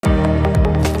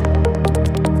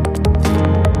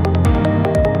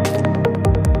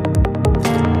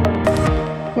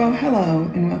Hello,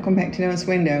 and welcome back to Noah's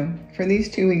Window. For these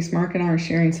 2 weeks, Mark and I are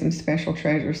sharing some special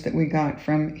treasures that we got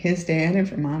from his dad and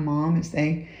from my mom as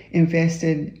they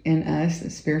invested in us, the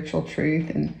spiritual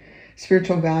truth and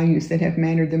spiritual values that have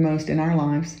mattered the most in our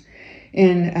lives.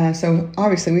 And so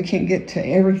obviously we can't get to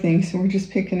everything, so we're just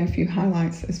picking a few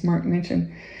highlights, as Mark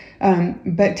mentioned.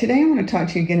 But today I want to talk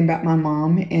to you again about my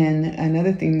mom, and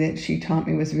another thing that she taught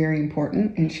me was very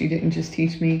important, and she didn't just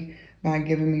teach me by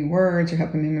giving me words or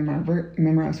helping me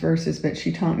memorize verses, but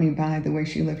she taught me by the way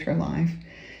she lived her life.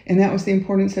 And that was the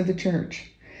importance of the church.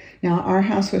 Now, our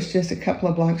house was just a couple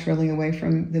of blocks really away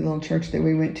from the little church that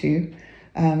we went to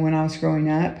when I was growing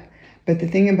up. But the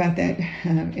thing about that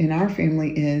in our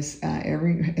family is,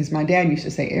 as my dad used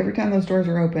to say, every time those doors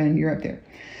are open, you're up there.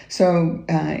 So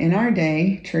in our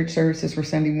day, church services were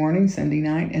Sunday morning, Sunday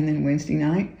night, and then Wednesday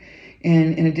night.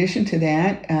 And in addition to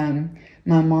that,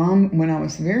 my mom, when I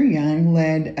was very young,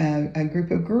 led a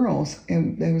group of girls.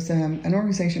 There was an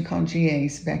organization called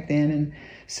GAs back then, and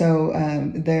so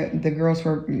the girls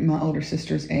were my older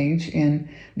sister's age, and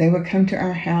they would come to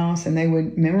our house and they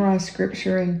would memorize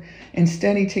scripture and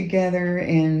study together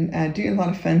and do a lot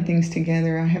of fun things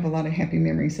together. I have a lot of happy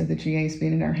memories of the GAs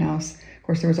being at our house. Of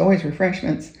course, there was always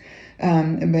refreshments,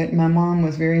 but my mom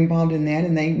was very involved in that,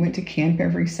 and they went to camp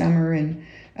every summer, and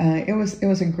it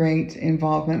was a great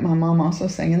involvement. My mom also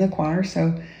sang in the choir,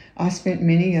 so I spent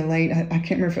many a late, I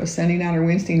can't remember if it was Sunday night or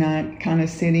Wednesday night, kind of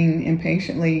sitting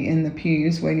impatiently in the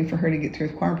pews waiting for her to get through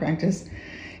with choir practice.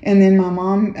 And then my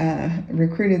mom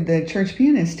recruited the church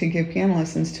pianist to give piano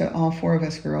lessons to all four of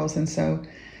us girls, and so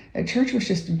church was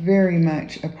just very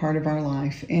much a part of our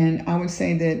life. And I would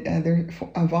say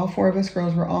that of all four of us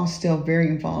girls, we're all still very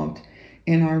involved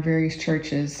in our various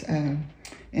churches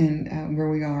and where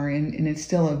we are, and it's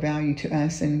still a value to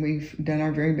us, and we've done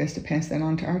our very best to pass that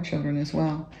on to our children as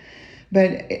well.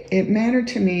 But it mattered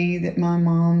to me that my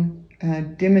mom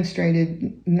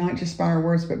demonstrated, not just by her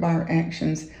words, but by her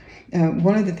actions.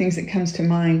 One of the things that comes to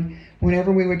mind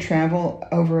whenever we would travel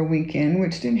over a weekend,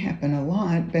 which didn't happen a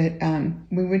lot, but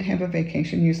we would have a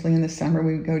vacation. Usually in the summer,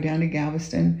 we would go down to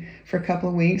Galveston for a couple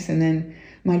of weeks, and then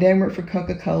my dad worked for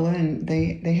Coca-Cola, and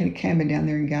they had a cabin down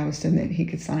there in Galveston that he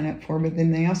could sign up for, but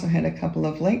then they also had a couple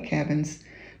of lake cabins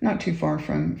not too far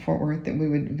from Fort Worth that we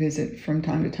would visit from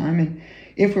time to time. And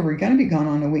if we were going to be gone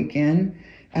on a weekend,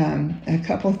 a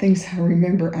couple of things I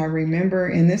remember,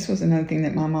 and this was another thing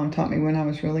that my mom taught me when I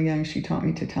was really young. She taught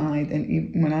me to tithe,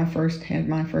 and when I first had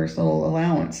my first little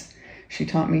allowance, she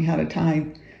taught me how to tithe,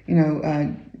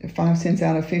 5 cents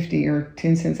out of 50 or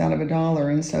 10 cents out of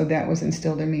 $1. And so that was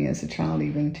instilled in me as a child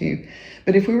even too.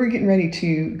 But if we were getting ready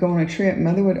to go on a trip,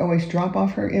 Mother would always drop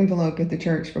off her envelope at the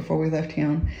church before we left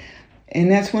town. And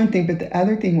that's one thing. But the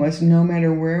other thing was, no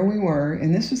matter where we were,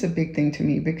 and this was a big thing to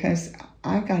me because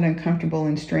I got uncomfortable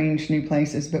in strange new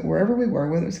places, but wherever we were,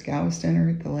 whether it was Galveston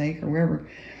or the lake or wherever,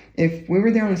 if we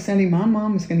were there on a Sunday, my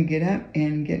mom was going to get up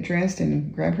and get dressed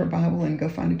and grab her Bible and go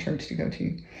find a church to go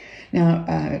to. Now,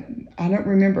 I don't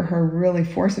remember her really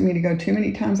forcing me to go too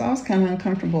many times. I was kind of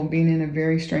uncomfortable being in a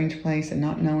very strange place and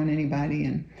not knowing anybody.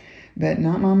 But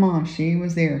not my mom. She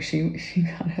was there. She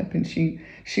got up and she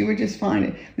would just find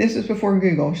it. This was before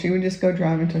Google. She would just go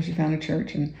drive until she found a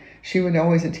church, and she would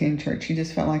always attend church. She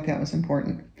just felt like that was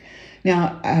important.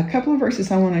 Now, a couple of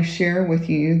verses I want to share with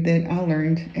you that I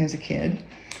learned as a kid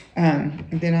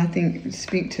that I think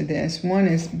speak to this. One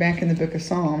is back in the book of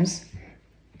Psalms.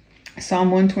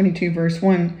 Psalm 122, verse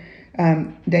 1,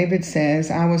 David says,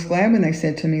 "I was glad when they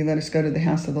said to me, 'Let us go to the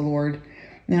house of the Lord.'"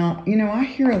 Now, I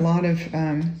hear a lot of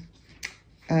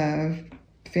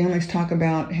families talk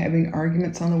about having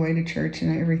arguments on the way to church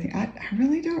and everything. I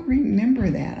really don't remember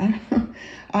that.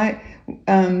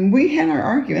 We had our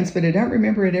arguments, but I don't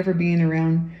remember it ever being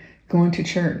around going to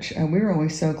church. We were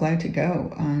always so glad to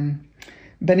go.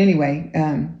 But anyway,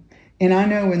 and I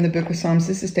know in the book of Psalms,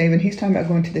 this is David, he's talking about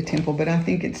going to the temple, but I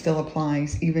think it still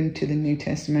applies even to the New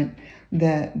Testament,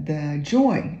 the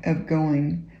joy of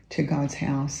going to God's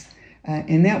house.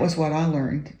 And that was what I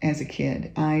learned as a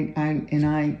kid.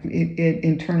 It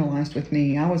internalized with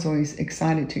me. I was always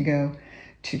excited to go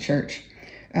to church.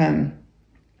 And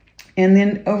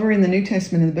then over in the New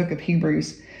Testament, in the book of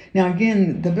Hebrews, now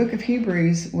again, the book of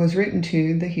Hebrews was written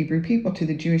to the Hebrew people, to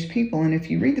the Jewish people. And if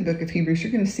you read the book of Hebrews,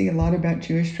 you're going to see a lot about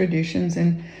Jewish traditions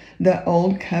and the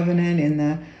old covenant and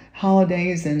the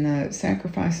holidays and the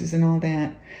sacrifices and all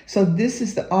that. So this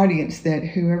is the audience that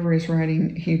whoever is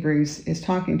writing Hebrews is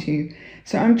talking to.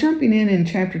 So I'm jumping in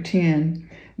chapter 10,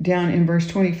 down in verse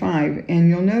 25, and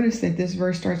you'll notice that this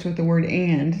verse starts with the word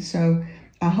 "and." So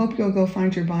I hope you'll go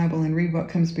find your Bible and read what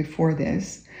comes before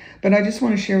this. But I just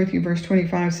want to share with you, verse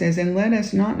 25 says, "And let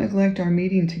us not neglect our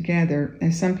meeting together,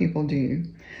 as some people do,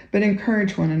 but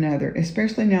encourage one another,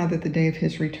 especially now that the day of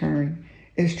his return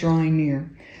is drawing near."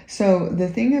 So the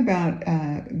thing about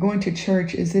going to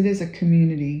church is it is a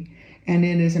community, and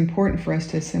it is important for us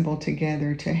to assemble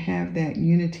together, to have that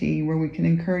unity where we can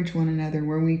encourage one another,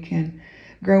 where we can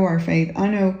grow our faith. I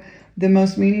know the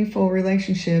most meaningful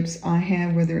relationships I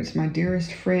have, whether it's my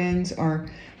dearest friends or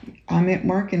I met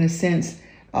Mark in a sense,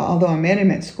 although I met him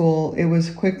at school, it was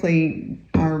quickly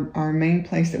our main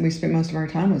place that we spent most of our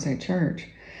time was at church.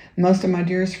 Most of my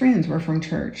dearest friends were from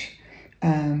church,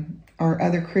 or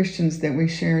other Christians that we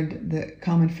shared the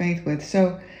common faith with.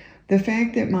 So the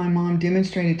fact that my mom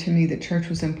demonstrated to me that church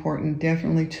was important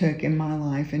definitely took in my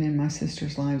life and in my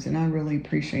sister's lives, and I really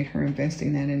appreciate her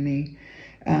investing that in me.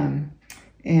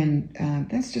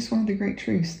 That's just one of the great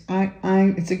truths.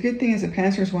 It's a good thing as a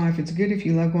pastor's wife. It's good if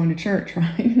you love going to church,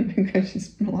 right? Because you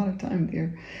spend a lot of time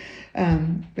there.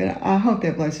 But I hope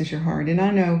that blesses your heart. And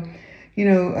I know,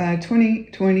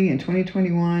 2020 and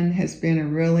 2021 has been a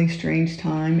really strange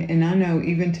time. And I know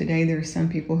even today there are some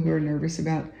people who are nervous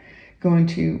about going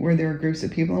to where there are groups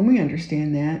of people, and we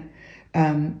understand that.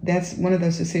 That's one of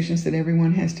those decisions that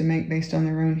everyone has to make based on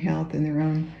their own health and their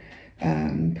own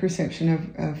perception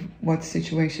of what the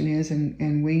situation is,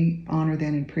 and we honor that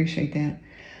and appreciate that.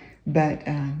 But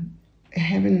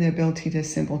having the ability to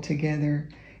assemble together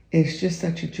is just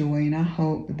such a joy, and I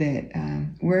hope that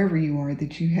wherever you are,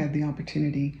 that you have the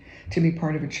opportunity to be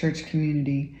part of a church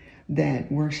community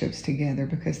that worships together,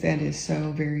 because that is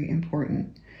so very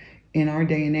important in our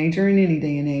day and age, or in any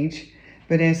day and age.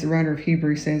 But as the writer of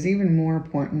Hebrews says, even more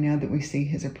important now that we see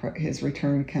his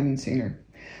return coming sooner.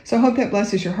 So I hope that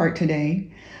blesses your heart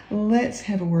today. Let's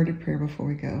have a word of prayer before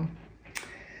we go.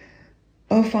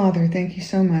 Oh, Father, thank you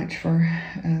so much for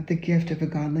the gift of a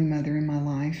godly mother in my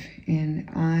life. And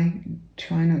I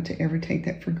try not to ever take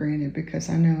that for granted, because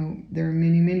I know there are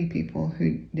many, many people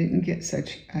who didn't get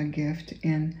such a gift.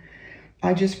 And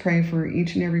I just pray for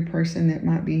each and every person that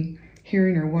might be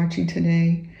hearing or watching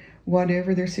today,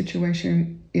 whatever their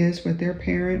situation is with their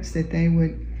parents, that they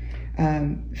would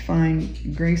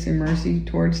find grace and mercy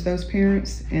towards those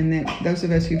parents, and that those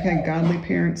of us who've had godly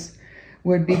parents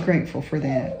would be grateful for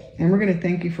that. And we're going to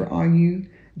thank you for all you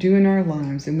do in our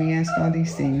lives, and we ask all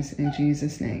these things in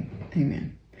Jesus' name.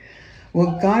 Amen.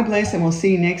 Well, God bless, and we'll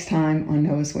see you next time on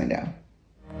Noah's Window.